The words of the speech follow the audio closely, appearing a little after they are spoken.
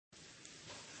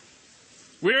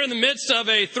We're in the midst of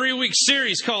a 3-week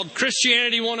series called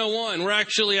Christianity 101. We're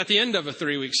actually at the end of a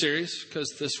 3-week series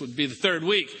because this would be the third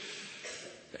week.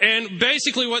 And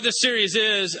basically what this series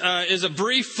is a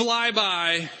brief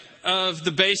flyby of the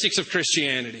basics of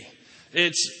Christianity.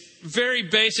 It's very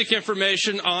basic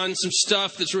information on some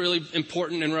stuff that's really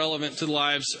important and relevant to the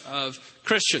lives of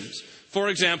Christians. For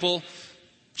example,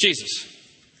 Jesus.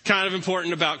 Kind of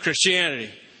important about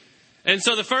Christianity. And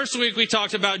so the first week we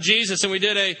talked about Jesus and we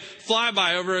did a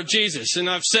flyby over of Jesus. And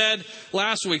I've said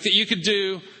last week that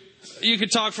you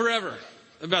could talk forever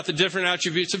about the different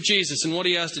attributes of Jesus and what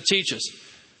he has to teach us.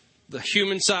 The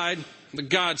human side, the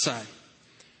God side.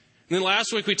 And then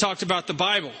last week we talked about the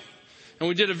Bible. And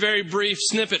we did a very brief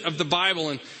snippet of the Bible.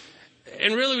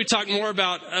 And really we talked more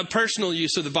about a personal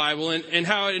use of the Bible and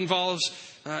how it involves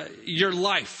your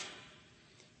life.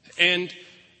 And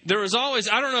there was always,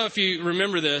 I don't know if you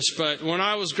remember this, but when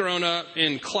I was growing up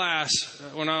in class,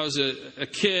 when I was a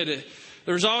kid,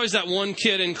 there was always that one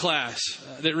kid in class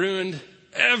that ruined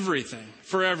everything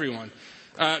for everyone.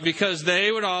 Because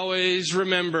they would always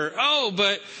remember, oh,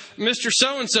 but Mr.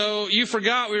 So-and-so, you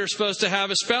forgot we were supposed to have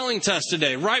a spelling test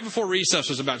today, right before recess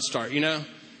was about to start, you know?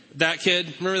 That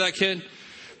kid, remember that kid?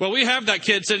 Well, we have that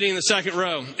kid sitting in the second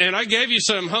row, and I gave you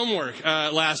some homework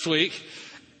last week,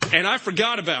 and I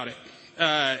forgot about it.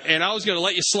 And I was going to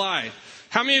let you slide.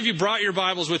 How many of you brought your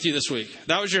Bibles with you this week?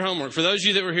 That was your homework. For those of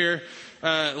you that were here,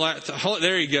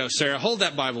 there you go, Sarah. Hold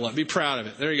that Bible up. Be proud of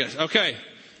it. There you go. Okay.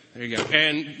 There you go.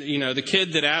 And, you know, the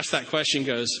kid that asked that question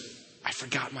goes, I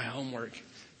forgot my homework.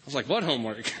 I was like, what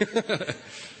homework?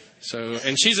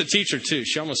 And she's a teacher too.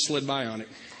 She almost slid by on it.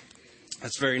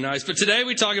 That's very nice. But today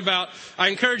we talk about, I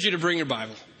encourage you to bring your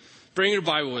Bible. Bring your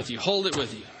Bible with you. Hold it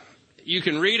with you. You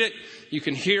can read it. You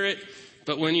can hear it.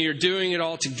 But when you're doing it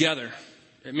all together,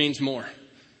 it means more.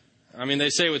 I mean, they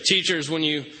say with teachers, when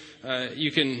you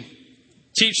can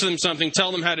teach them something,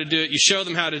 tell them how to do it, you show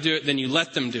them how to do it, then you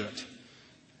let them do it.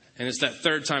 And it's that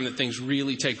third time that things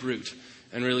really take root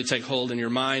and really take hold in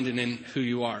your mind and in who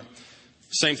you are.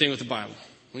 Same thing with the Bible.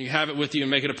 When you have it with you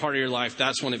and make it a part of your life,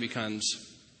 that's when it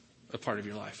becomes a part of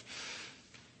your life.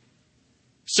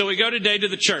 So we go today to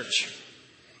the church.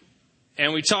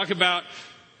 And we talk about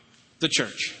the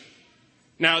church.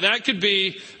 Now, that could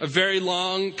be a very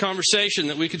long conversation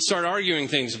that we could start arguing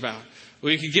things about.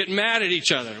 We could get mad at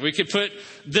each other. We could put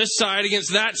this side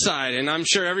against that side. And I'm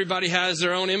sure everybody has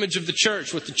their own image of the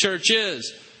church, what the church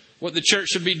is, what the church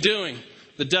should be doing,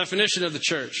 the definition of the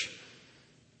church.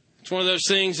 It's one of those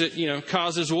things that,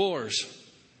 causes wars.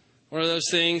 One of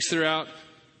those things throughout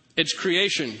its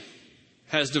creation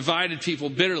has divided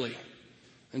people bitterly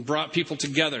and brought people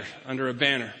together under a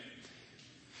banner.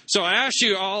 So I asked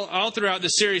you all throughout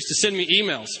this series to send me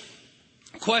emails,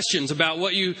 questions about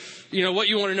what you want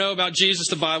to know about Jesus,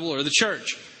 the Bible, or the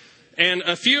church. And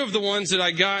a few of the ones that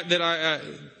I got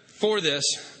for this,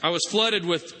 I was flooded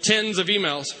with tens of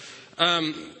emails.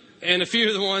 And a few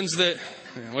of the ones that,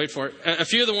 a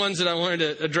few of the ones that I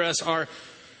wanted to address are,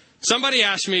 somebody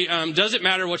asked me, does it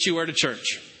matter what you wear to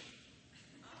church?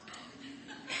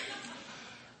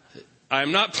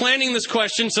 I'm not planning this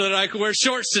question so that I could wear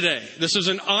shorts today. This was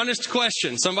an honest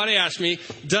question. Somebody asked me,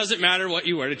 does it matter what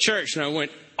you wear to church? And I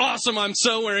went, awesome, I'm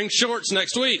so wearing shorts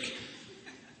next week.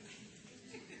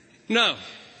 No,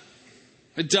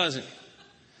 it doesn't.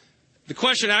 The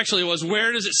question actually was,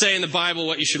 where does it say in the Bible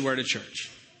what you should wear to church?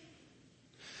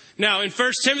 Now, in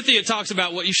 1 Timothy, it talks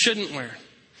about what you shouldn't wear.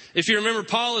 If you remember,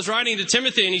 Paul is writing to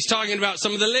Timothy and he's talking about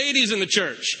some of the ladies in the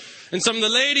church. And some of the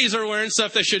ladies are wearing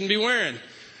stuff they shouldn't be wearing.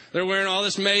 They're wearing all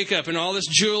this makeup and all this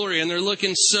jewelry, and they're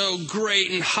looking so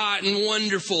great and hot and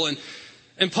wonderful.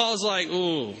 And Paul's like,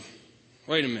 oh,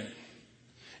 wait a minute.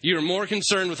 You're more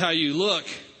concerned with how you look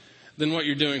than what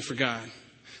you're doing for God.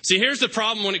 See, here's the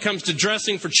problem when it comes to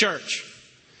dressing for church.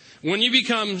 When you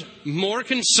become more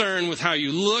concerned with how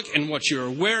you look and what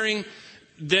you're wearing,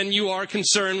 then you are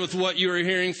concerned with what you are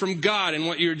hearing from God and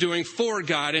what you're doing for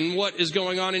God and what is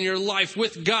going on in your life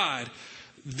with God.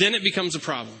 Then it becomes a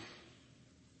problem.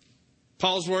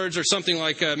 Paul's words are something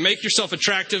like, make yourself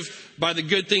attractive by the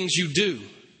good things you do,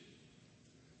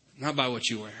 not by what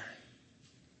you wear.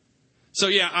 So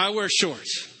yeah, I wear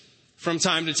shorts from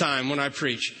time to time when I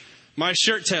preach. My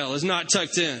shirt tail is not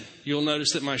tucked in. You'll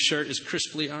notice that my shirt is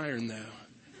crisply ironed, though.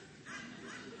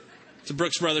 It's a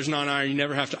Brooks Brothers non-iron. You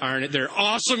never have to iron it. They're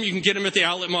awesome. You can get them at the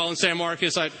outlet mall in San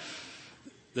Marcos.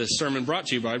 This sermon brought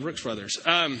to you by Brooks Brothers.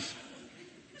 But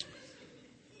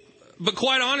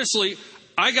quite honestly,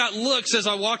 I got looks as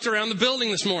I walked around the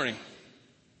building this morning.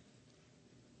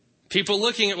 People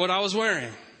looking at what I was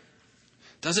wearing.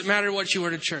 Doesn't matter what you wear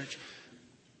to church.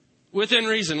 Within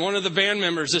reason. One of the band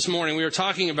members this morning, we were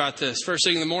talking about this. First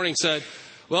thing in the morning said,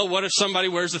 well, what if somebody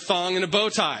wears a thong and a bow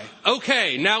tie?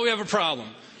 Okay, now we have a problem.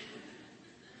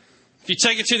 If you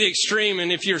take it to the extreme and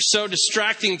if you're so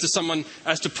distracting to someone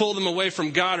as to pull them away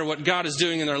from God or what God is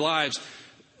doing in their lives,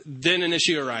 then an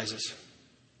issue arises.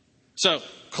 So,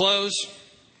 clothes.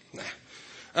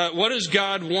 What does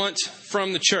God want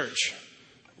from the church?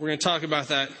 We're going to talk about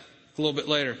that a little bit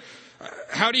later.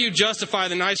 How do you justify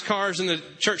the nice cars in the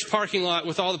church parking lot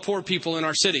with all the poor people in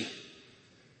our city?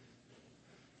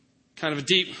 Kind of a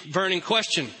deep, burning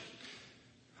question.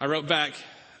 I wrote back,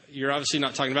 you're obviously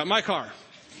not talking about my car.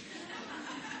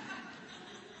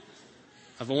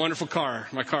 I have a wonderful car.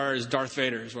 My car is Darth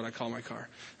Vader, is what I call my car.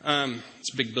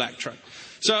 It's a big black truck.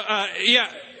 So,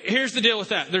 here's the deal with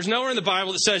that. There's nowhere in the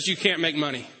Bible that says you can't make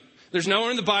money. There's nowhere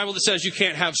in the Bible that says you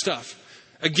can't have stuff.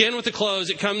 Again, with the clothes,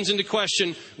 it comes into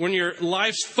question when your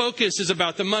life's focus is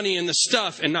about the money and the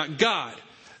stuff and not God,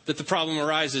 that the problem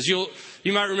arises. You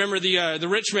might remember the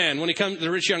rich man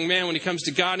the rich young man when he comes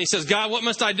to God and he says, God, what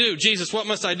must I do? Jesus, what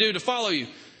must I do to follow you?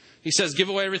 He says, give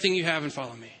away everything you have and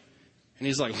follow me. And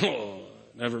he's like, whoa,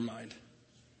 never mind.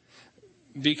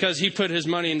 Because he put his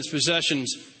money and his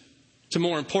possessions to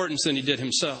more importance than he did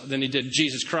himself, than he did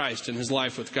Jesus Christ and his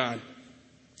life with God.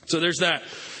 So there's that.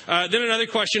 Then another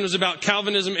question was about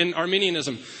Calvinism and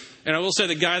Arminianism. And I will say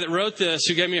the guy that wrote this,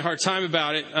 who gave me a hard time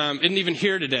about it, isn't even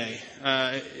here today.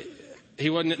 He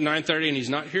wasn't at 9:30 and he's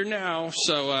not here now.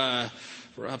 So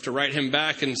we'll have to write him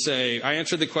back and say, I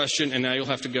answered the question and now you'll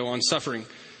have to go on suffering.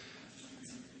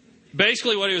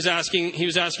 Basically what he was asking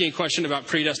a question about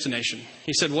predestination.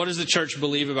 He said, what does the church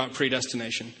believe about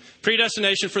predestination?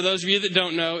 Predestination, for those of you that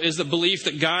don't know, is the belief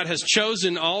that God has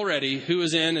chosen already who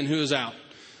is in and who is out.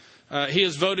 He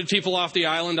has voted people off the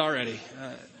island already.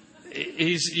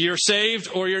 You're saved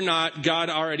or you're not. God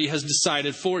already has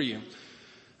decided for you.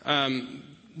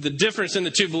 The difference in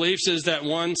the two beliefs is that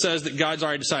one says that God's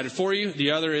already decided for you.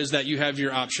 The other is that you have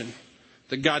your option.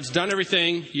 That God's done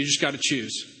everything. You just got to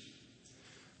choose.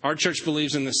 Our church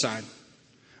believes in this side.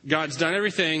 God's done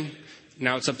everything.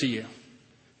 Now it's up to you.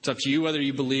 It's up to you whether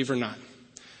you believe or not.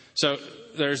 So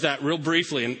there's that real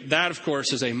briefly. And that, of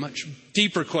course, is a much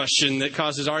deeper question that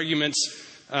causes arguments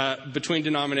between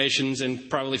denominations and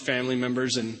probably family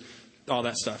members and all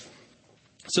that stuff.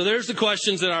 So there's the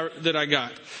questions that I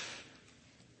got.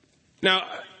 Now,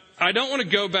 I don't want to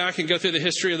go back and go through the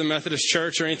history of the Methodist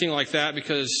Church or anything like that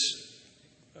because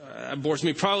it bores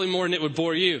me probably more than it would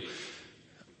bore you.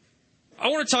 I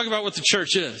want to talk about what the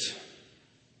church is.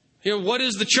 What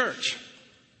is the church?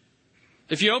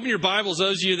 If you open your Bibles,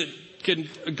 those of you that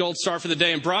get a gold star for the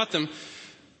day and brought them,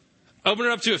 open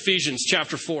it up to Ephesians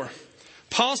chapter 4.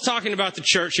 Paul's talking about the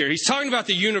church here. He's talking about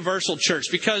the universal church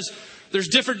because there's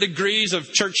different degrees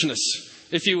of churchness,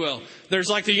 if you will. There's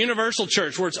like the universal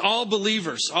church where it's all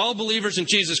believers in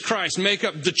Jesus Christ make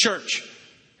up the church.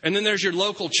 And then there's your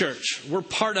local church. We're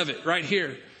part of it right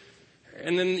here.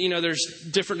 And then, there's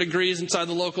different degrees inside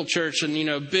the local church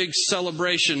and, big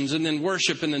celebrations and then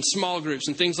worship and then small groups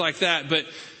and things like that. But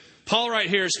Paul right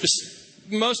here is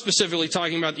most specifically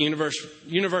talking about the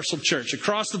universal church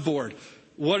across the board.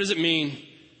 What does it mean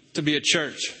to be a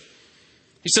church?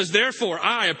 He says, therefore,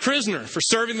 I, a prisoner for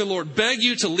serving the Lord, beg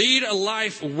you to lead a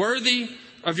life worthy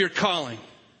of your calling,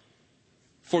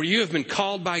 for you have been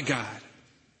called by God.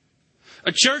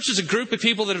 A church is a group of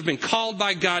people that have been called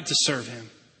by God to serve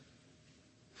Him.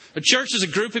 A church is a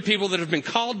group of people that have been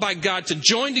called by God to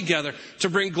join together to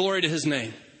bring glory to His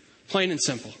name. Plain and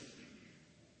simple.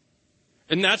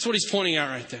 And that's what he's pointing out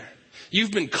right there.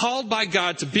 You've been called by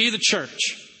God to be the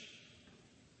church.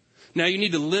 Now you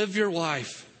need to live your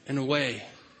life in a way,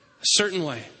 a certain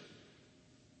way.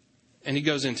 And he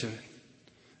goes into it.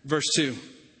 Verse 2.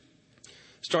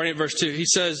 Starting at verse 2. He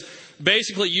says,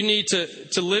 basically, you need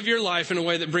to live your life in a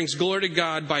way that brings glory to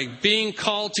God by being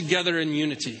called together in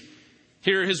unity.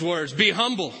 Here are his words. Be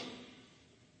humble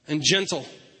and gentle.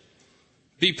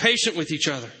 Be patient with each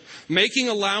other, making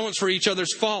allowance for each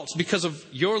other's faults because of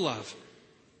your love.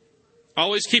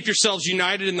 Always keep yourselves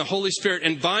united in the Holy Spirit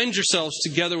and bind yourselves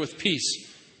together with peace.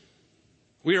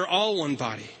 We are all one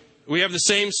body. We have the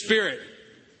same Spirit,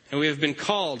 and we have been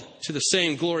called to the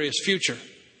same glorious future.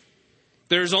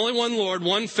 There is only one Lord,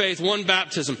 one faith, one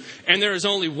baptism, and there is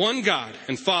only one God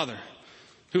and Father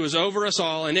who is over us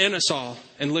all and in us all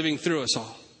and living through us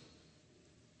all.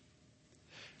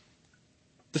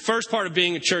 The first part of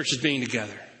being a church is being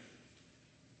together.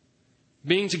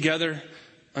 Being together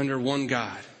under one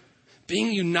God.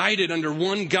 Being united under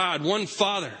one God, one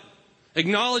Father.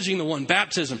 Acknowledging the one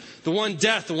baptism, the one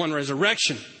death, the one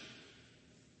resurrection.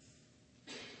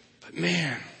 But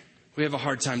man, we have a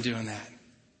hard time doing that.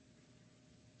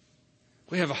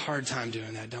 We have a hard time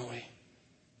doing that, don't we?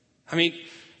 I mean,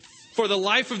 for the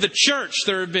life of the church,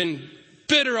 there have been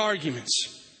bitter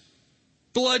arguments,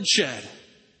 bloodshed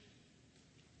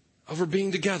over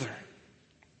being together.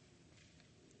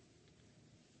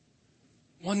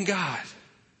 One God,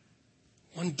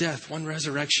 one death, one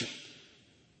resurrection.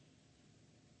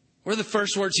 What are the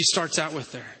first words he starts out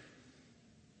with there?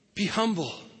 Be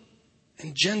humble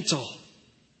and gentle.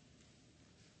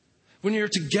 When you're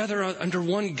together under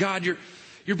one God,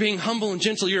 you're being humble and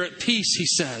gentle. You're at peace, he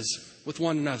says, with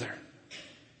one another.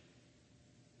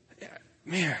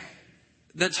 Man,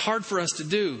 that's hard for us to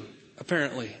do,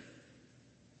 apparently.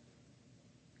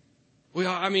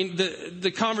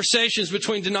 The conversations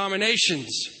between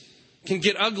denominations can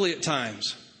get ugly at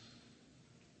times.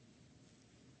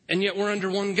 And yet we're under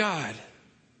one God.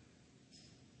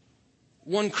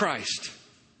 One Christ.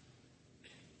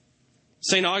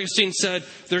 St. Augustine said,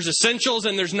 there's essentials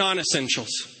and there's non-essentials.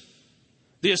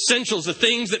 The essentials, the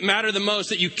things that matter the most,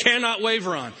 that you cannot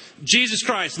waver on. Jesus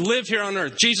Christ lived here on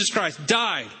earth. Jesus Christ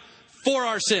died for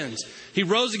our sins. He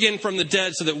rose again from the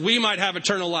dead so that we might have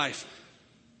eternal life.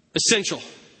 Essential.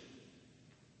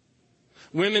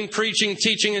 Women preaching,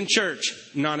 teaching in church,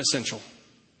 non-essential.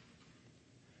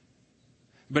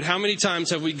 But how many times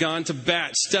have we gone to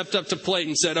bat, stepped up to plate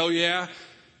and said, oh yeah,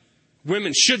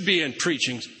 women should be in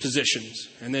preaching positions.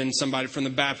 And then somebody from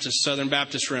the Southern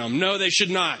Baptist realm, no, they should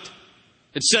not.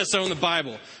 It says so in the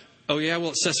Bible. Oh yeah, well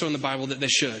it says so in the Bible that they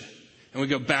should. And we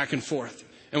go back and forth.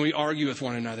 And we argue with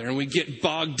one another. And we get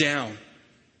bogged down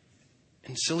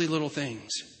in silly little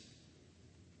things.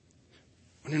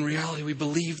 When in reality we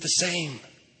believe the same.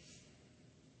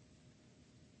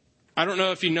 I don't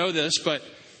know if you know this, but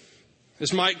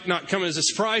this might not come as a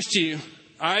surprise to you.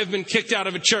 I've been kicked out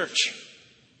of a church.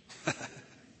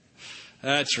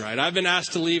 That's right. I've been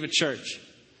asked to leave a church.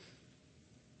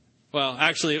 Well,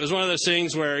 actually, it was one of those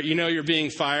things where you know you're being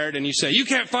fired and you say, you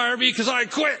can't fire me because I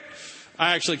quit.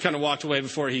 I actually kind of walked away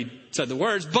before he said the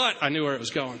words, but I knew where it was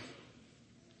going.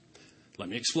 Let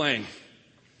me explain.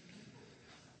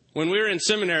 When we were in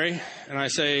seminary, and I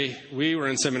say we were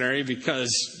in seminary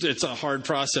because it's a hard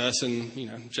process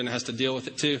and, Jenna has to deal with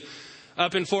it too.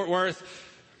 Up in Fort Worth,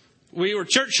 we were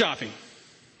church shopping,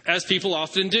 as people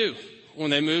often do. When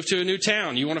they move to a new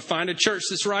town, you want to find a church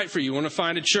that's right for you. You want to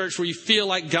find a church where you feel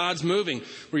like God's moving,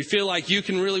 where you feel like you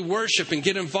can really worship and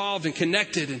get involved and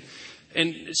connected.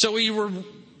 And so we were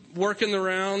working the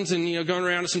rounds and, going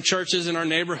around to some churches in our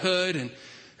neighborhood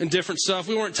and different stuff.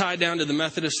 We weren't tied down to the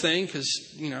Methodist thing because,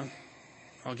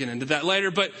 I'll get into that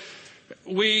later. But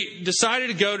we decided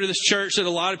to go to this church that a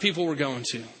lot of people were going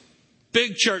to.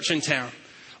 Big church in town.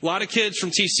 A lot of kids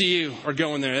from TCU are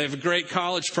going there. They have a great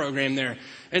college program there.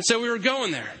 And so we were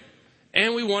going there.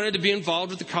 And we wanted to be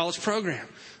involved with the college program.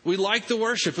 We liked the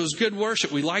worship. It was good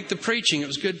worship. We liked the preaching. It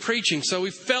was good preaching. So we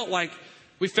felt like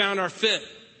we found our fit.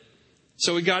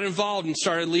 So we got involved and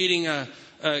started leading a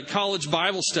college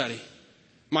Bible study.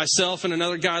 Myself and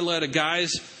another guy led a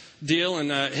guy's deal,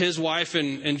 and his wife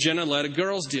and Jenna led a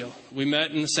girl's deal. We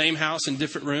met in the same house in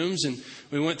different rooms, and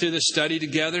we went through this study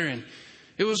together, and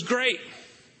it was great.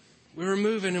 We were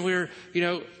moving, and we were,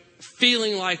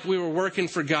 feeling like we were working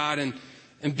for God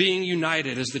and being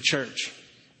united as the church.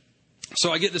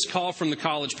 So I get this call from the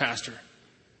college pastor,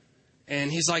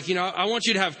 and he's like, I want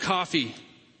you to have coffee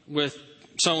with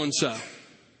so-and-so.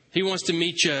 He wants to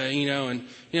meet you, and,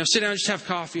 sit down and just have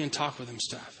coffee and talk with him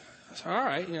stuff. I said, all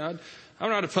right, I'm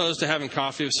not opposed to having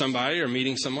coffee with somebody or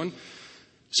meeting someone.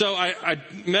 So I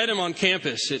met him on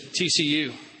campus at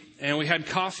TCU, and we had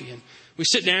coffee, and we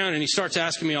sit down, and he starts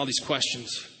asking me all these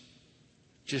questions.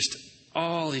 Just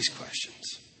all these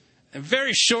questions. And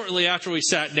very shortly after we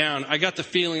sat down, I got the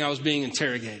feeling I was being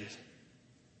interrogated.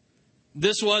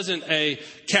 This wasn't a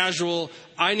casual,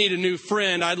 I need a new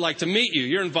friend, I'd like to meet you.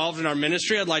 You're involved in our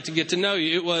ministry, I'd like to get to know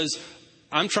you. It was,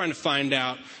 I'm trying to find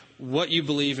out what you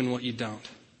believe and what you don't.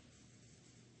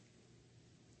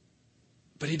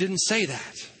 But he didn't say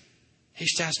that. He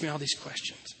just asked me all these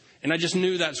questions. And I just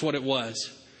knew that's what it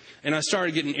was. And I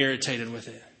started getting irritated with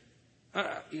it.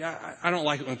 I don't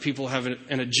like it when people have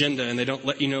an agenda and they don't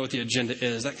let you know what the agenda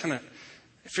is. That kind of,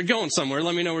 if you're going somewhere,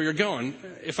 let me know where you're going.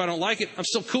 If I don't like it, I'm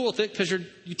still cool with it because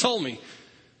you told me.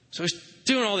 So he's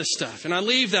doing all this stuff. And I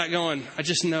leave that going, I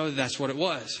just know that's what it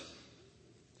was.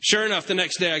 Sure enough, the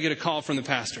next day I get a call from the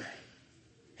pastor.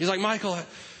 He's like, Michael,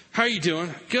 how are you doing?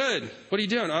 Good. What are you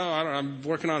doing? Oh, I'm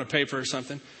working on a paper or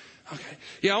something. Okay.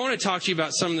 Yeah, I want to talk to you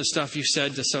about some of the stuff you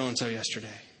said to so-and-so yesterday.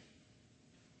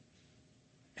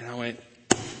 And I went,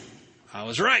 I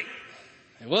was right.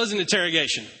 It was an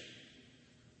interrogation.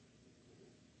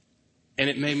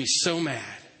 And it made me so mad.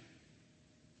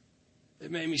 It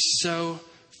made me so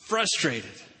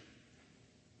frustrated.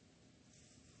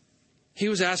 He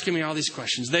was asking me all these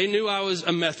questions. They knew I was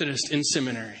a Methodist in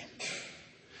seminary.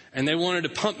 And they wanted to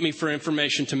pump me for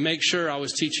information to make sure I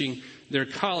was teaching their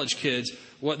college kids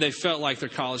what they felt like their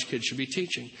college kids should be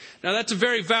teaching. Now, that's a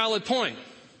very valid point.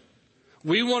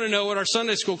 We want to know what our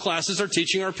Sunday school classes are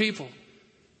teaching our people.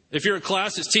 If you're a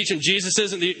class that's teaching Jesus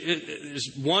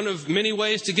is one of many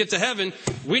ways to get to heaven,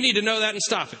 we need to know that and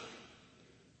stop it.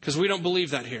 Because we don't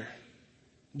believe that here.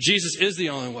 Jesus is the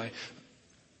only way.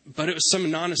 But it was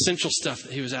some non-essential stuff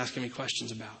that he was asking me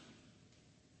questions about.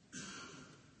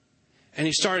 And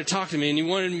he started talking to me, and he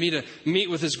wanted me to meet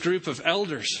with this group of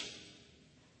elders.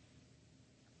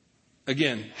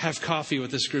 Again, have coffee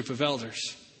with this group of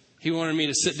elders. He wanted me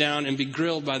to sit down and be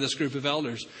grilled by this group of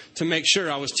elders to make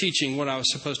sure I was teaching what I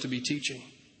was supposed to be teaching.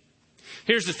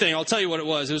 Here's the thing. I'll tell you what it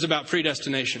was. It was about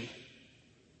predestination.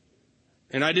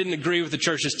 And I didn't agree with the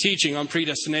church's teaching on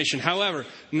predestination. However,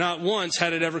 not once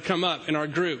had it ever come up in our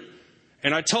group.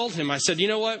 And I told him, I said, you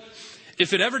know what?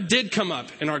 If it ever did come up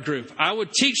in our group, I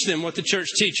would teach them what the church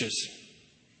teaches.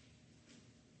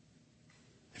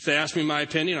 If they ask me my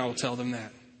opinion, I will tell them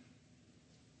that.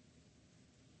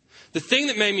 The thing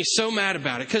that made me so mad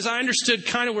about it, because I understood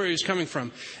kind of where he was coming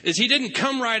from, is he didn't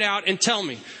come right out and tell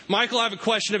me, Michael, I have a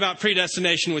question about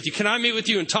predestination with you. Can I meet with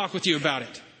you and talk with you about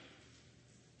it?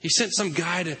 He sent some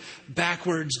guy to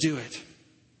backwards do it.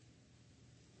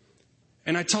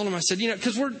 And I told him, I said,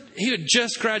 because he had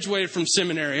just graduated from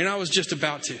seminary and I was just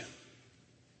about to.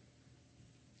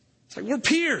 It's like, we're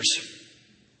peers.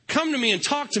 Come to me and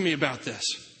talk to me about this.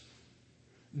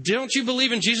 Don't you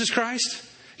believe in Jesus Christ?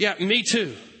 Yeah, me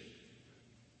too.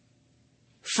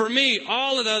 For me,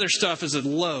 all of the other stuff is a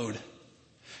load.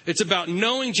 It's about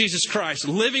knowing Jesus Christ,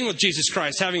 living with Jesus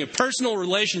Christ, having a personal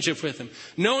relationship with him,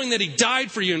 knowing that he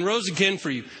died for you and rose again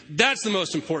for you. That's the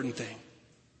most important thing.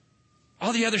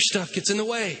 All the other stuff gets in the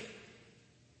way.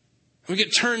 We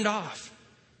get turned off.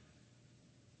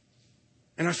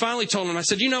 And I finally told him, I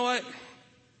said, you know what?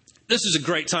 This is a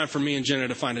great time for me and Jenna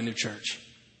to find a new church.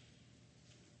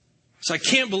 So I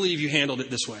can't believe you handled it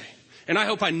this way. And I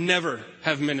hope I never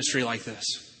have ministry like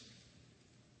this.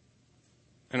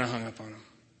 And I hung up on him.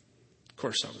 Of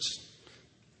course, that was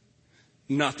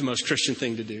not the most Christian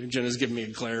thing to do. Jenna's giving me a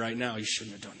glare right now. You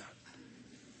shouldn't have done that.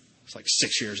 It's like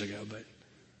 6 years ago, but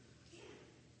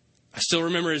I still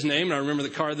remember his name, and I remember the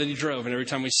car that he drove. And every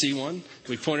time we see one,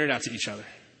 we point it out to each other.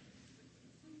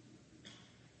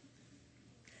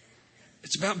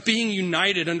 It's about being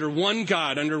united under one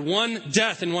God, under one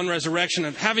death and one resurrection,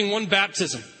 of having one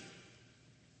baptism.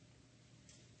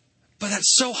 But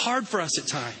that's so hard for us at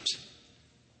times.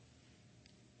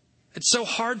 It's so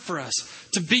hard for us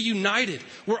to be united.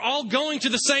 We're all going to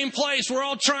the same place. We're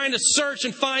all trying to search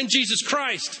and find Jesus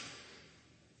Christ.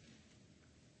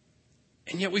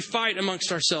 And yet we fight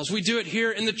amongst ourselves. We do it here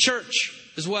in the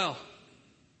church as well.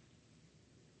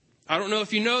 I don't know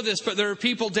if you know this, but there are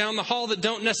people down the hall that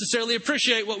don't necessarily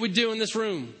appreciate what we do in this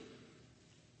room.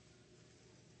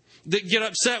 That get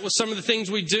upset with some of the things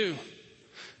we do.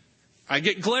 I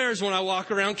get glares when I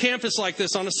walk around campus like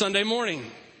this on a Sunday morning.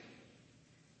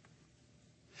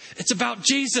 It's about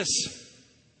Jesus.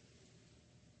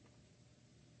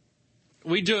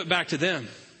 We do it back to them.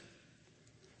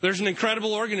 There's an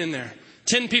incredible organ in there.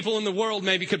 10 people in the world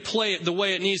maybe could play it the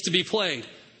way it needs to be played.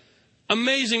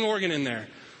 Amazing organ in there.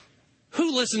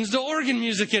 Who listens to organ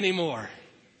music anymore?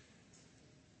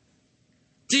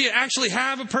 Do you actually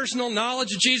have a personal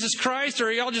knowledge of Jesus Christ, or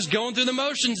are y'all just going through the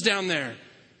motions down there?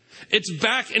 It's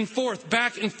back and forth,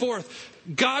 back and forth.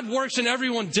 God works in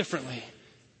everyone differently.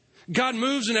 God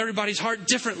moves in everybody's heart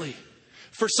differently.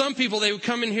 For some people, they would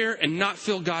come in here and not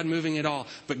feel God moving at all.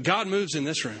 But God moves in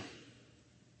this room.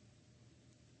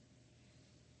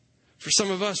 For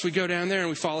some of us, we go down there and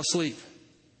we fall asleep.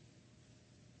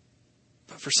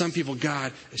 But for some people,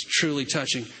 God is truly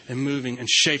touching and moving and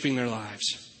shaping their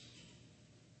lives.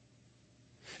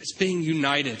 It's being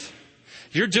united.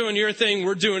 You're doing your thing,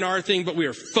 we're doing our thing, but we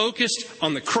are focused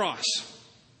on the cross.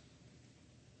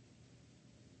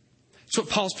 That's what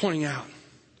Paul's pointing out.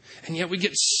 And yet we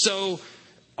get so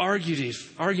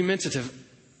argumentative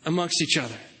amongst each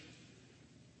other.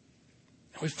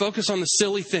 We focus on the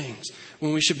silly things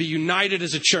when we should be united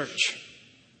as a church.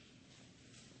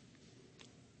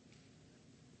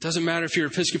 Doesn't matter if you're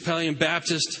Episcopalian,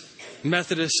 Baptist,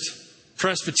 Methodist,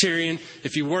 Presbyterian,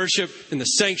 if you worship in the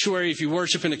sanctuary, if you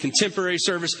worship in a contemporary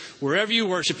service, wherever you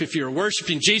worship, if you're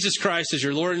worshiping Jesus Christ as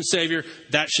your Lord and Savior,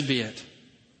 that should be it.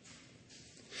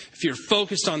 If you're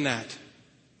focused on that,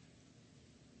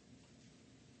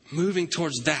 moving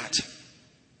towards that,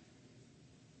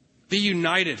 be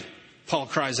united, Paul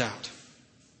cries out.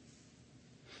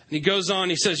 he goes on,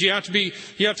 he says, you have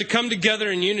to come together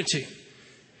in unity.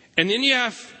 And then you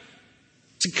have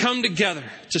to come together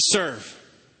to serve.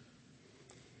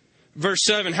 Verse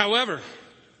 7, however,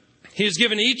 he has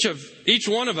given each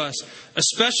one of us a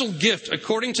special gift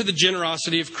according to the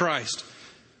generosity of Christ.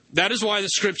 That is why the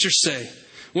scriptures say,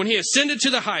 when he ascended to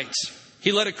the heights,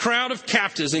 he led a crowd of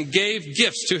captives and gave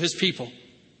gifts to his people.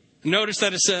 Notice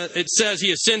that it says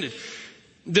he ascended.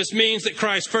 This means that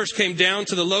Christ first came down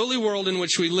to the lowly world in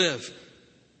which we live.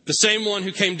 The same one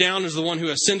who came down is the one who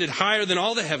ascended higher than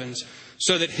all the heavens,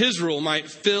 so that his rule might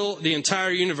fill the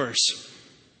entire universe.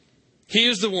 He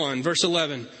is the one, verse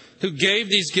 11, who gave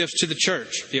these gifts to the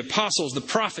church, the apostles, the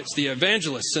prophets, the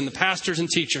evangelists, and the pastors and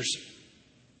teachers.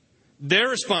 Their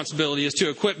responsibility is to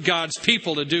equip God's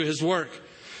people to do his work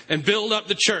and build up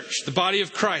the church, the body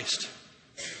of Christ.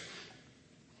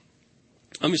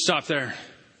 Let me stop there.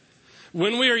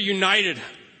 When we are united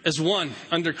as one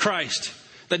under Christ,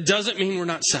 that doesn't mean we're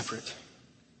not separate.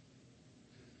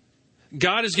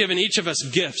 God has given each of us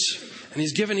gifts, and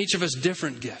he's given each of us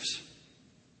different gifts.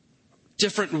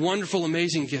 Different, wonderful,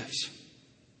 amazing gifts.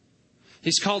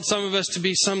 He's called some of us to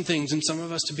be some things and some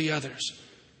of us to be others.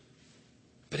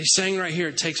 But he's saying right here,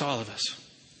 it takes all of us.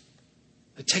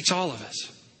 It takes all of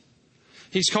us.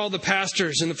 He's called the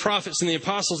pastors and the prophets and the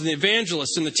apostles and the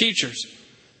evangelists and the teachers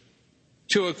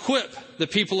to equip the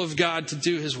people of God to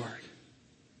do his work.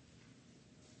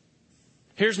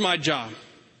 Here's my job.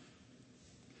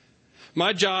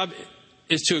 My job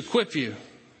is to equip you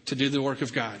to do the work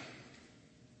of God.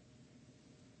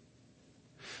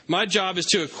 My job is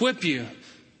to equip you,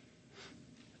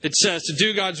 it says, to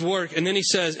do God's work. And then he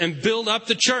says, and build up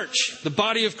the church, the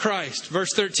body of Christ.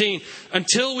 Verse 13,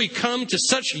 until we come to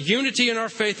such unity in our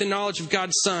faith and knowledge of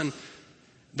God's Son,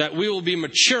 that we will be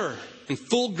mature and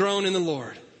full grown in the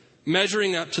Lord,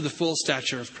 measuring up to the full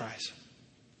stature of Christ.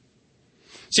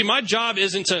 See, my job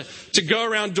isn't to go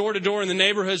around door to door in the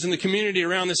neighborhoods and the community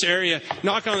around this area,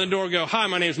 knock on the door, go, hi,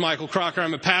 my name is Michael Crocker,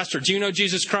 I'm a pastor. Do you know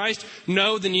Jesus Christ?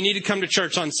 No, then you need to come to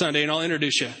church on Sunday and I'll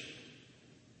introduce you.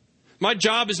 My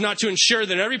job is not to ensure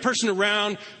that every person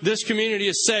around this community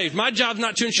is saved. My job is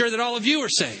not to ensure that all of you are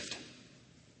saved.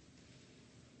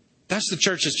 That's the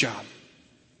church's job.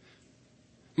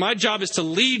 My job is to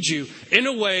lead you in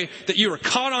a way that you are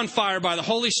caught on fire by the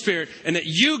Holy Spirit and that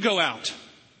you go out.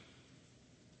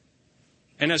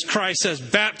 And as Christ says,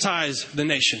 baptize the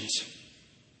nations.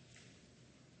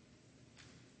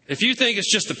 If you think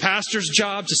it's just the pastor's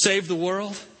job to save the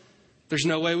world, there's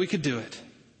no way we could do it.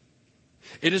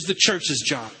 It is the church's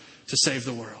job to save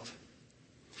the world.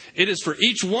 It is for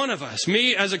each one of us.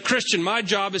 Me as a Christian, my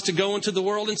job is to go into the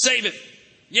world and save it.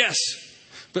 Yes.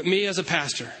 But me as a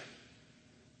pastor,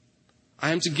 I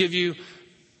am to give you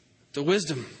the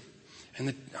wisdom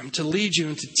and I'm to lead you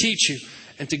and to teach you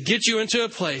and to get you into a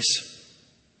place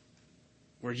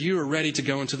where you are ready to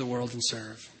go into the world and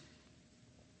serve.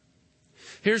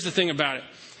 Here's the thing about it.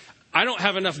 I don't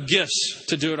have enough gifts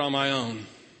to do it on my own.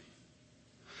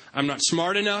 I'm not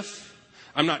smart enough.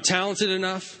 I'm not talented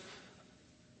enough.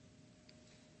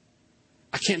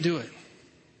 I can't do it.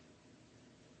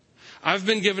 I've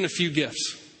been given a few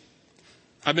gifts.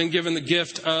 I've been given the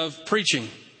gift of preaching.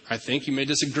 I think you may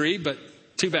disagree, but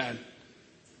too bad.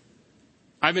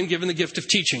 I've been given the gift of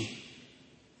teaching.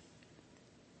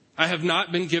 I have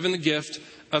not been given the gift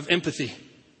of empathy.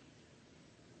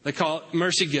 They call it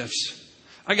mercy gifts.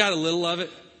 I got a little of it,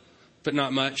 but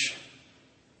not much.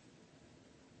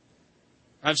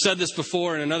 I've said this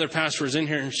before, and another pastor was in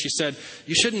here, and she said,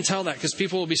 you shouldn't tell that because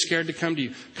people will be scared to come to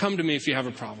you. Come to me if you have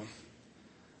a problem.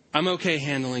 I'm okay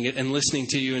handling it and listening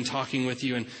to you and talking with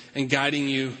you and guiding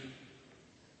you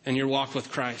in your walk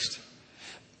with Christ.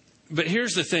 But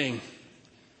here's the thing.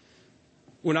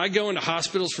 When I go into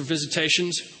hospitals for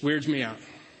visitations, it weirds me out.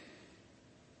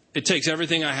 It takes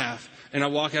everything I have, and I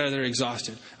walk out of there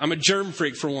exhausted. I'm a germ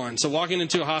freak for one, so walking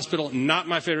into a hospital, not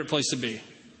my favorite place to be.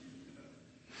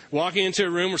 Walking into a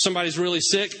room where somebody's really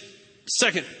sick,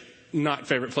 second, not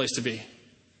favorite place to be.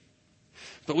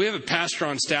 But we have a pastor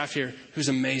on staff here who's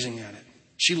amazing at it.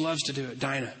 She loves to do it,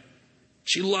 Dinah.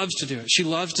 She loves to do it. She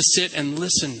loves to sit and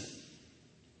listen.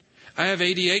 I have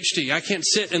ADHD. I can't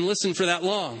sit and listen for that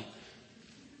long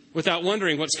without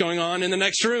wondering what's going on in the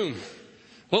next room.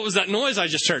 What was that noise I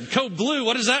just heard? Code blue,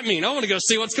 what does that mean? I want to go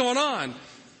see what's going on.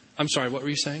 I'm sorry, what were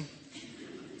you saying?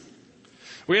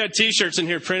 We had T-shirts in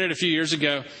here printed a few years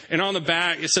ago, and on the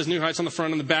back, it says New Heights on the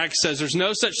front, on the back it says, there's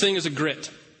no such thing as a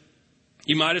grit.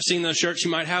 You might have seen those shirts,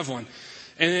 you might have one.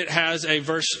 And it has a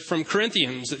verse from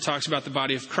Corinthians that talks about the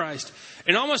body of Christ.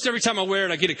 And almost every time I wear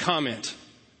it, I get a comment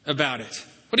about it.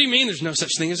 What do you mean there's no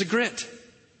such thing as a grit?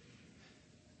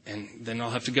 And then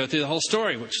I'll have to go through the whole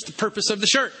story, which is the purpose of the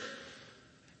shirt.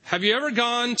 Have you ever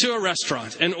gone to a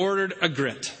restaurant and ordered a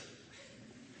grit?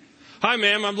 Hi,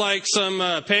 ma'am, I'd like some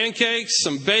pancakes,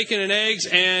 some bacon and eggs,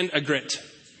 and a grit.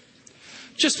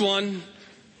 Just one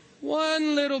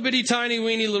little bitty tiny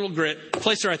weeny little grit.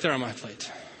 Place it right there on my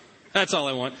plate. That's all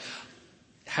I want.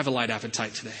 Have a light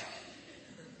appetite today.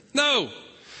 No,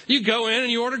 you go in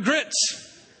and you order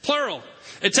grits, plural.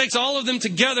 It takes all of them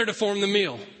together to form the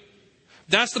meal.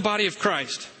 That's the body of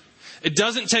Christ. It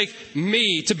doesn't take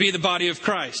me to be the body of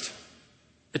Christ.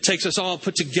 It takes us all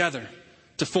put together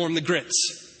to form the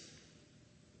grits.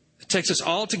 It takes us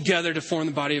all together to form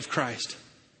the body of Christ.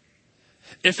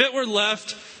 If it were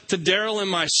left to Daryl and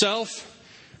myself,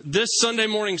 this Sunday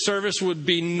morning service would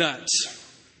be nuts.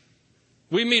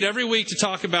 We meet every week to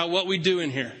talk about what we do in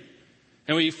here.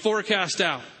 And we forecast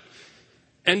out.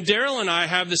 And Daryl and I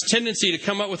have this tendency to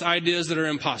come up with ideas that are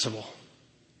impossible.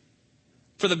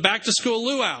 For the back to school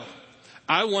luau,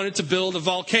 I wanted to build a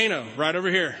volcano right over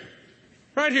here.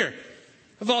 Right here.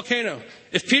 A volcano.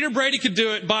 If Peter Brady could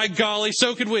do it, by golly,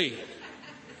 so could we.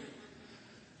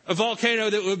 A volcano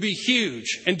that would be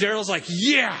huge. And Daryl's like,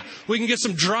 yeah, we can get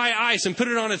some dry ice and put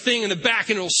it on a thing in the back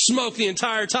and it'll smoke the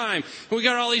entire time. And we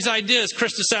got all these ideas.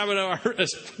 Krista Sabato, our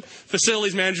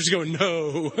facilities manager, is going,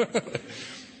 no.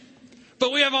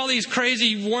 But we have all these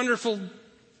crazy, wonderful,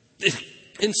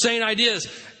 insane ideas.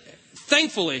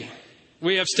 Thankfully,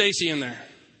 we have Stacy in there,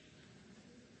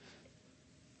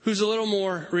 who's a little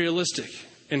more realistic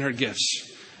in her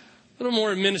gifts, a little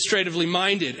more administratively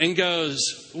minded, and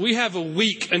goes, we have a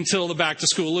week until the back to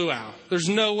school luau. There's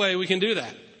no way we can do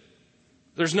that.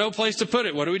 There's no place to put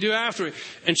it. What do we do after it?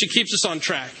 And she keeps us on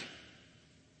track.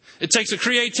 It takes the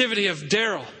creativity of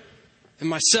Daryl and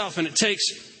myself, and it takes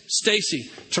Stacy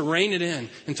to rein it in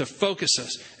and to focus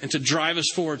us and to drive us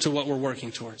forward to what we're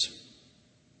working towards.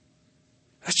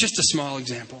 That's just a small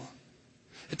example.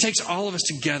 It takes all of us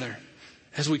together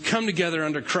as we come together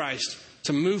under Christ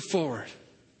to move forward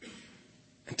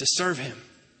and to serve Him,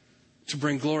 to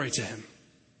bring glory to Him.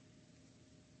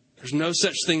 There's no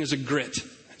such thing as a grit,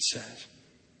 it says.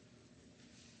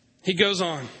 He goes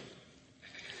on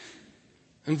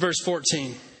in verse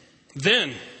 14.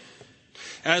 Then,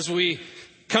 as we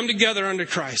come together under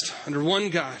Christ, under one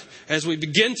God, as we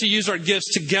begin to use our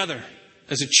gifts together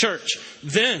as a church,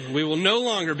 then we will no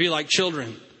longer be like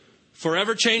children,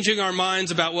 forever changing our minds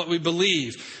about what we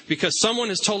believe because someone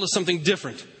has told us something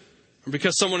different, or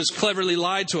because someone has cleverly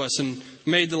lied to us and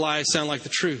made the lie sound like the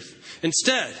truth.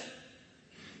 Instead,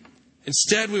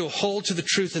 we will hold to the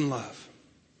truth in love,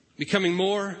 becoming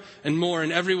more and more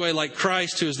in every way like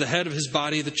Christ, who is the head of His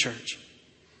body, the church.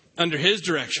 Under His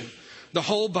direction, the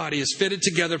whole body is fitted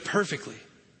together perfectly.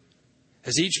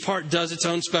 As each part does its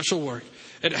own special work,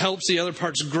 it helps the other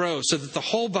parts grow so that the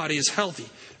whole body is healthy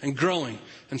and growing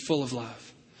and full of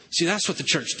love. See, that's what the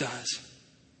church does.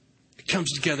 It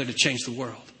comes together to change the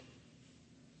world.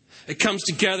 It comes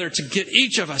together to get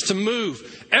each of us to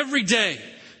move every day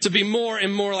to be more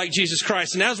and more like Jesus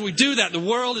Christ. And as we do that, the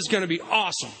world is going to be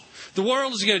awesome. The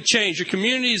world is going to change. Your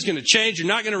community is going to change. You're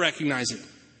not going to recognize it.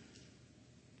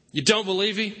 You don't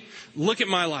believe me? Look at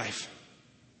my life.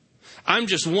 I'm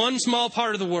just one small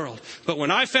part of the world. But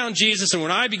when I found Jesus and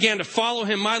when I began to follow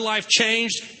Him, my life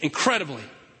changed incredibly.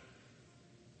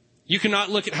 You cannot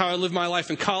look at how I lived my life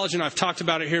in college, and I've talked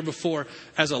about it here before,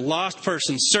 as a lost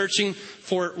person searching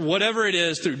for whatever it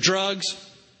is through drugs,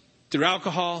 through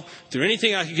alcohol, through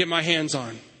anything I could get my hands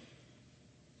on.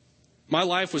 My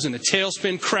life was in a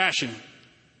tailspin, crashing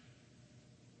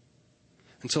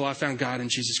until I found God in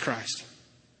Jesus Christ.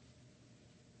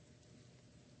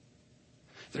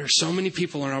 There are so many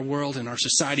people in our world, in our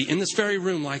society, in this very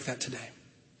room like that today,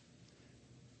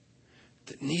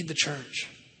 that need the church,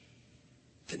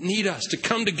 that need us to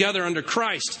come together under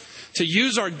Christ, to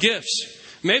use our gifts.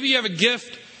 Maybe you have a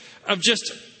gift of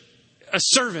just a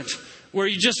servant where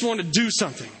you just want to do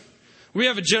something. We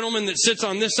have a gentleman that sits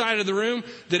on this side of the room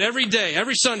that every day,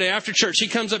 every Sunday after church, he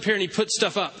comes up here and he puts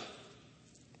stuff up.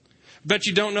 Bet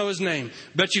you don't know his name.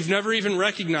 Bet you've never even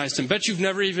recognized him. Bet you've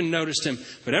never even noticed him.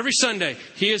 But every Sunday,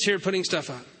 he is here putting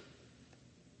stuff up.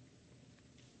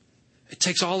 It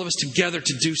takes all of us together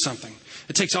to do something.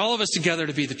 It takes all of us together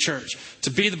to be the church, to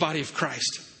be the body of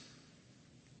Christ.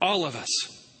 All of us.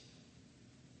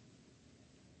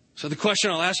 So the question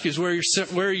I'll ask you is, where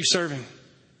are you serving?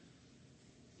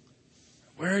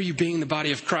 Where are you being the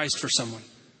body of Christ for someone?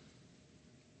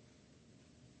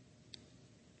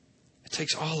 It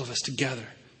takes all of us together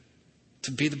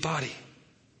to be the body,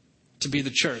 to be the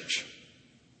church.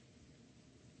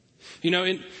 You know,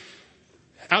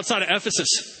 outside of Ephesus,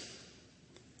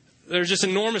 there's this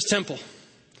enormous temple.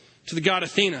 to the god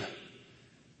Athena.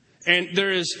 And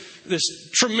there's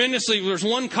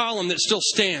one column that still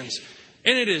stands.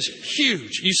 And it is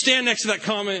huge. You stand next to that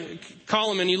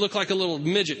column and you look like a little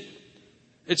midget.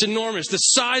 It's enormous. The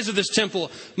size of this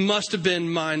temple must have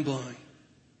been mind-blowing.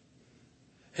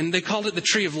 And they called it the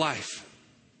Tree of Life.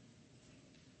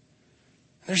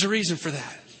 There's a reason for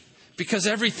that. Because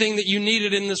everything that you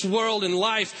needed in this world and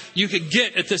life, you could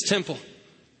get at this temple.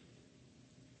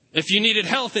 If you needed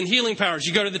health and healing powers,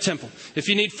 you go to the temple. If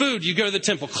you need food, you go to the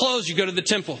temple. Clothes, you go to the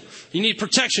temple. You need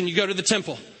protection, you go to the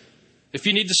temple. If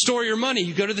you need to store your money,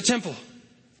 you go to the temple.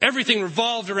 Everything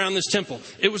revolved around this temple.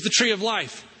 It was the Tree of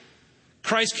Life.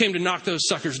 Christ came to knock those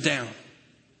suckers down,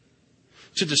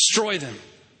 to destroy them,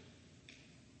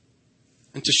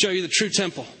 and to show you the true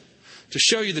temple, to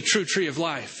show you the true Tree of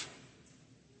Life.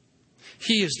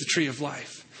 He is the Tree of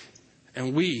Life,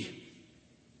 and we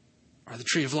are the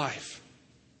Tree of Life.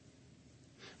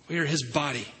 We are His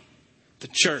body, the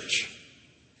church.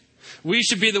 We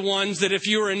should be the ones that if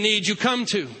you are in need, you come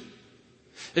to.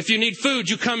 If you need food,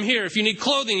 you come here. If you need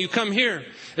clothing, you come here.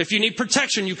 If you need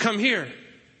protection, you come here.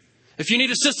 If you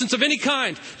need assistance of any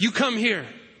kind, you come here.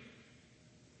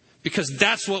 Because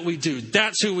that's what we do.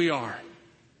 That's who we are.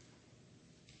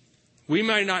 We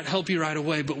might not help you right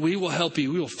away, but we will help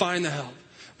you. We will find the help.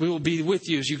 We will be with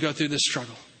you as you go through this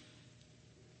struggle.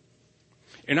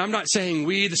 And I'm not saying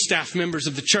we, the staff members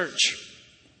of the church.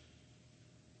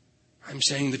 I'm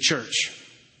saying the church.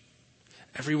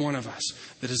 Every one of us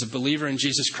that is a believer in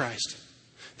Jesus Christ,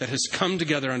 that has come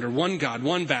together under one God,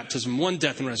 one baptism, one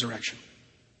death and resurrection.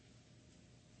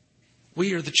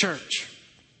 We are the church.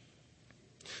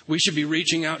 We should be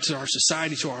reaching out to our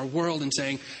society, to our world, and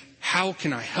saying, how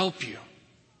can I help you?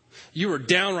 You are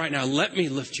down right now. Let me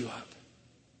lift you up.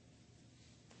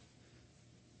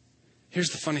 Here's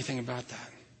the funny thing about that.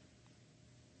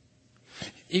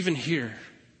 Even here,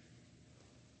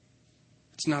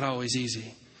 it's not always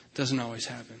easy. It doesn't always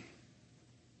happen.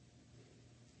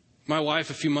 My wife,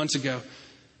 a few months ago,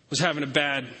 was having a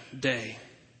bad day,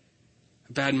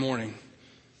 a bad morning.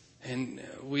 And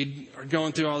we are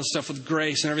going through all this stuff with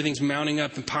Grace, and everything's mounting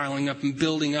up and piling up and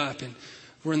building up. And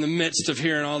we're in the midst of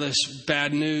hearing all this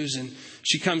bad news. And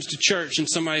she comes to church, and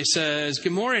somebody says,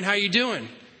 "Good morning, how you doing?"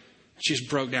 She just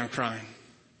broke down crying.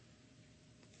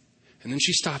 And then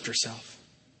she stopped herself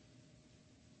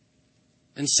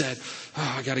and said,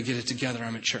 "Oh, I got to get it together.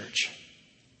 I'm at church."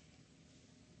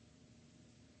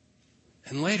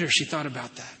 And later she thought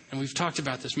about that. And we've talked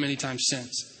about this many times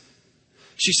since.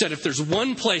 She said, if there's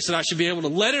one place that I should be able to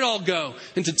let it all go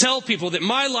and to tell people that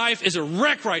my life is a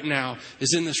wreck right now,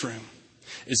 is in this room,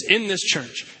 is in this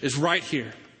church, is right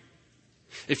here.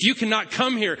 If you cannot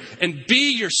come here and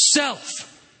be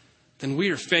yourself, then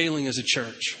we are failing as a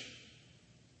church.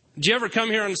 Do you ever come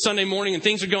here on a Sunday morning and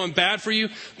things are going bad for you,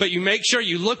 but you make sure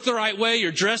you look the right way,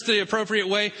 you're dressed the appropriate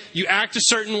way, you act a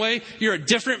certain way, you're a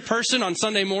different person on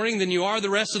Sunday morning than you are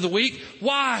the rest of the week?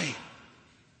 Why?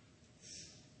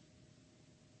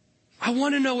 I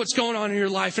want to know what's going on in your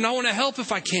life, and I want to help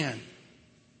if I can.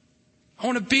 I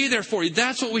want to be there for you.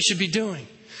 That's what we should be doing.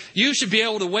 You should be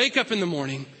able to wake up in the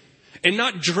morning and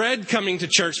not dread coming to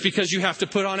church because you have to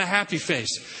put on a happy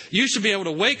face. You should be able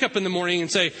to wake up in the morning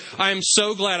and say, I am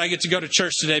so glad I get to go to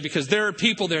church today because there are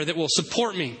people there that will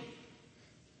support me.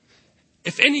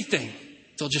 If anything,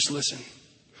 they'll just listen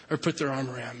or put their arm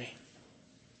around me.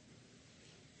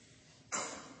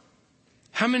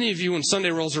 How many of you, when Sunday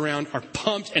rolls around, are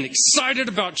pumped and excited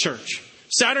about church?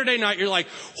 Saturday night, you're like,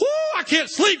 whoo, I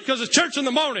can't sleep because it's church in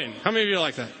the morning. How many of you are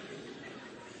like that?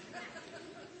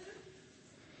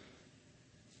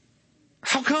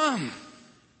 How come?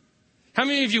 How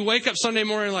many of you wake up Sunday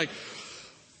morning like,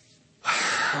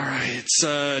 all right, it's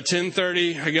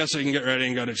 10:30. I guess I can get ready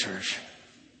and go to church.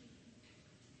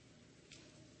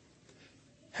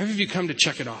 How many of you come to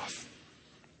check it off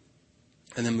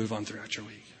and then move on throughout your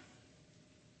week?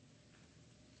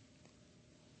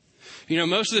 You know,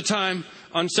 most of the time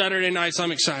on Saturday nights,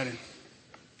 I'm excited.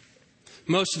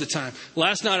 Most of the time.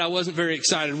 Last night, I wasn't very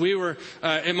excited. We were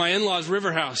at my in-laws'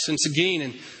 river house in Seguin,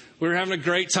 and we were having a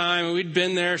great time. And we'd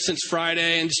been there since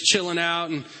Friday and just chilling out.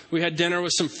 And we had dinner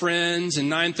with some friends,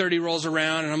 and 9:30 rolls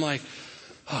around, and I'm like,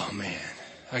 oh, man,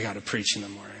 I got to preach in the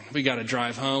morning. We got to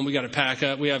drive home. We got to pack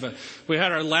up. We had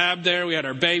our lab there. We had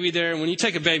our baby there. And when you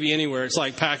take a baby anywhere, it's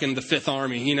like packing the Fifth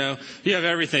Army, you know. You have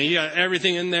everything. You got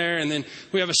everything in there. And then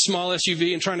we have a small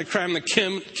SUV and trying to cram the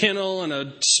kennel and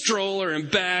a stroller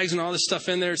and bags and all this stuff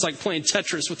in there. It's like playing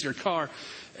Tetris with your car.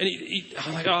 And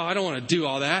I'm like, oh, I don't want to do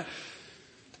all that.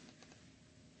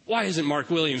 Why isn't Mark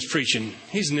Williams preaching?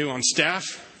 He's new on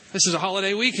staff. This is a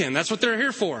holiday weekend. That's what they're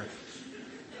here for.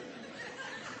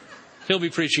 He'll be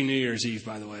preaching New Year's Eve,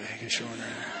 by the way. In case you're wondering.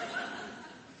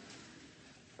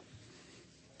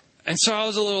 And so I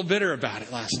was a little bitter about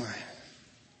it last night.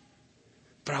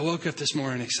 But I woke up this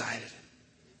morning excited.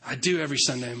 I do every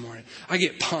Sunday morning. I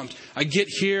get pumped. I get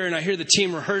here and I hear the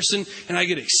team rehearsing and I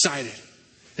get excited.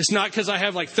 It's not because I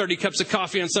have like 30 cups of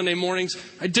coffee on Sunday mornings.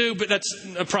 I do, but that's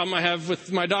a problem I have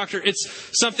with my doctor. It's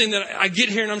something that I get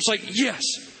here and I'm just like, yes,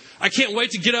 I can't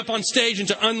wait to get up on stage and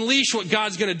to unleash what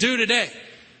God's going to do today.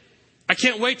 I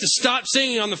can't wait to stop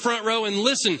singing on the front row and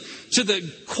listen to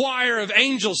the choir of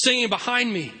angels singing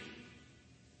behind me.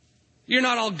 You're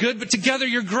not all good, but together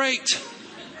you're great.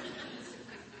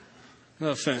 No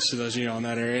offense to those of you in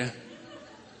that area.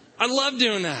 I love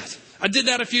doing that. I did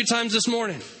that a few times this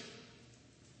morning.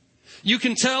 You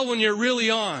can tell when you're really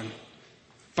on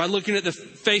by looking at the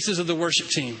faces of the worship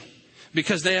team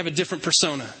because they have a different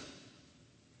persona.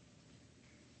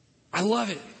 I love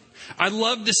it. I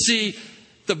love to see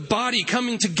the body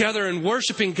coming together and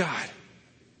worshiping God.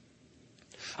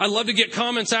 I love to get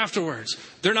comments afterwards.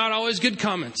 They're not always good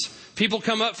comments. People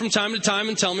come up from time to time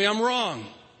and tell me I'm wrong.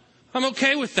 I'm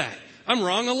okay with that. I'm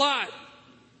wrong a lot.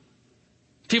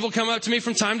 People come up to me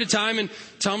from time to time and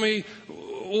tell me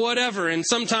whatever. And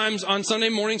sometimes on Sunday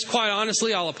mornings, quite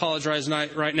honestly, I'll apologize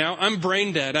right now. I'm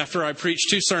brain dead after I preach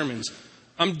 2 sermons.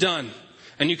 I'm done.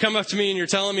 And you come up to me and you're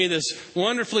telling me this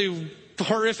wonderfully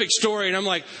horrific story. And I'm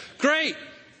like, great.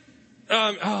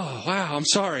 Oh, wow, I'm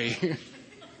sorry.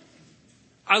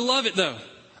 I love it, though.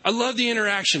 I love the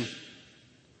interaction.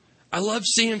 I love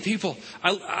seeing people.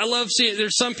 I love seeing,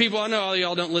 there's some people, I know all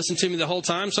y'all don't listen to me the whole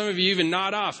time. Some of you even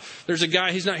nod off. There's a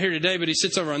guy, he's not here today, but he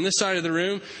sits over on this side of the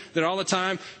room that all the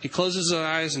time, he closes his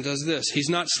eyes and does this. He's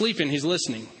not sleeping, he's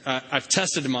listening. I've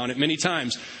tested him on it many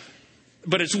times.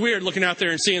 But it's weird looking out there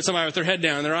and seeing somebody with their head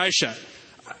down and their eyes shut.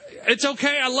 It's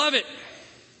okay, I love it.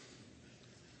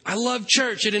 I love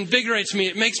church. It invigorates me.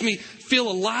 It makes me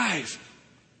feel alive.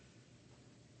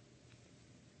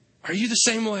 Are you the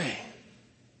same way?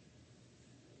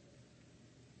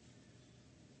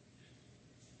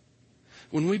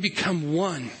 When we become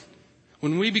one,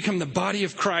 when we become the body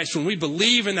of Christ, when we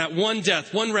believe in that one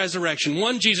death, one resurrection,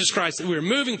 one Jesus Christ that we're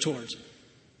moving towards,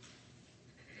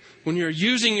 when you're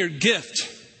using your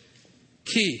gift,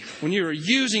 when you are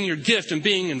using your gift and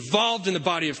being involved in the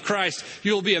body of Christ,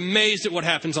 you'll be amazed at what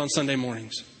happens on Sunday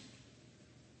mornings.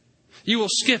 You will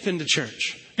skip into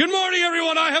church. Good morning,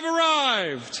 everyone. I have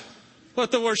arrived.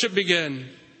 Let the worship begin.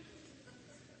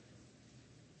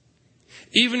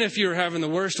 Even if you're having the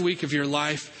worst week of your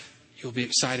life, you'll be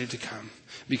excited to come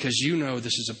because you know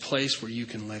this is a place where you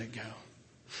can let it go.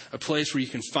 A place where you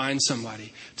can find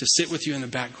somebody to sit with you in the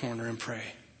back corner and pray.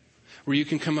 Where you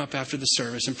can come up after the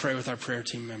service and pray with our prayer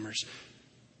team members.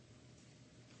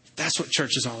 That's what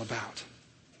church is all about.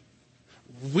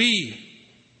 We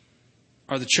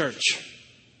are the church.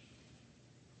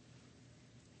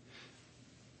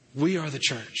 We are the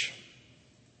church.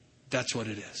 That's what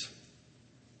it is.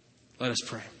 Let us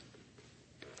pray.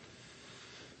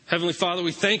 Heavenly Father,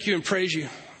 we thank you and praise you,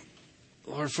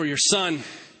 Lord, for your Son,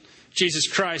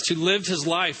 Jesus Christ, who lived his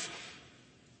life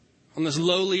on this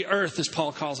lowly earth, as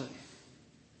Paul calls it,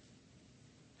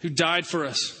 who died for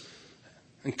us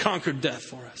and conquered death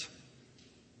for us.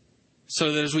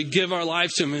 So that as we give our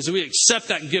lives to him, as we accept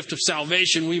that gift of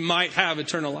salvation, we might have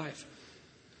eternal life.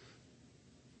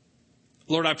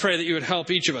 Lord, I pray that you would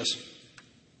help each of us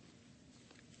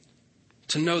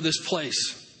to know this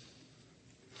place.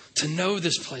 To know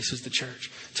this place as the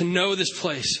church. To know this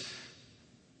place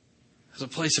as a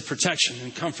place of protection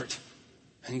and comfort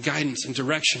and guidance and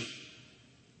direction.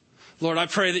 Lord, I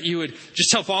pray that you would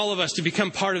just help all of us to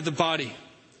become part of the body.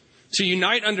 To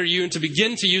unite under you and to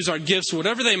begin to use our gifts,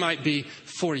 whatever they might be,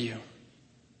 for you.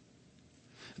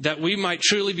 That we might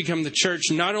truly become the church,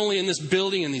 not only in this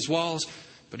building and these walls,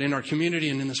 but in our community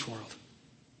and in this world.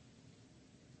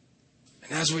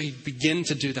 And as we begin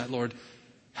to do that, Lord,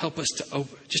 help us to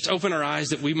just open our eyes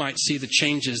that we might see the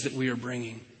changes that we are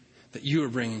bringing, that you are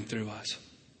bringing through us.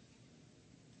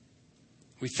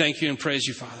 We thank you and praise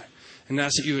you, Father, and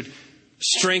ask that you would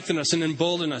strengthen us and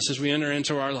embolden us as we enter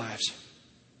into our lives,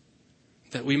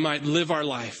 that we might live our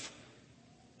life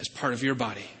as part of your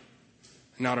body,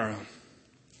 not our own.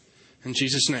 In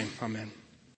Jesus' name, amen.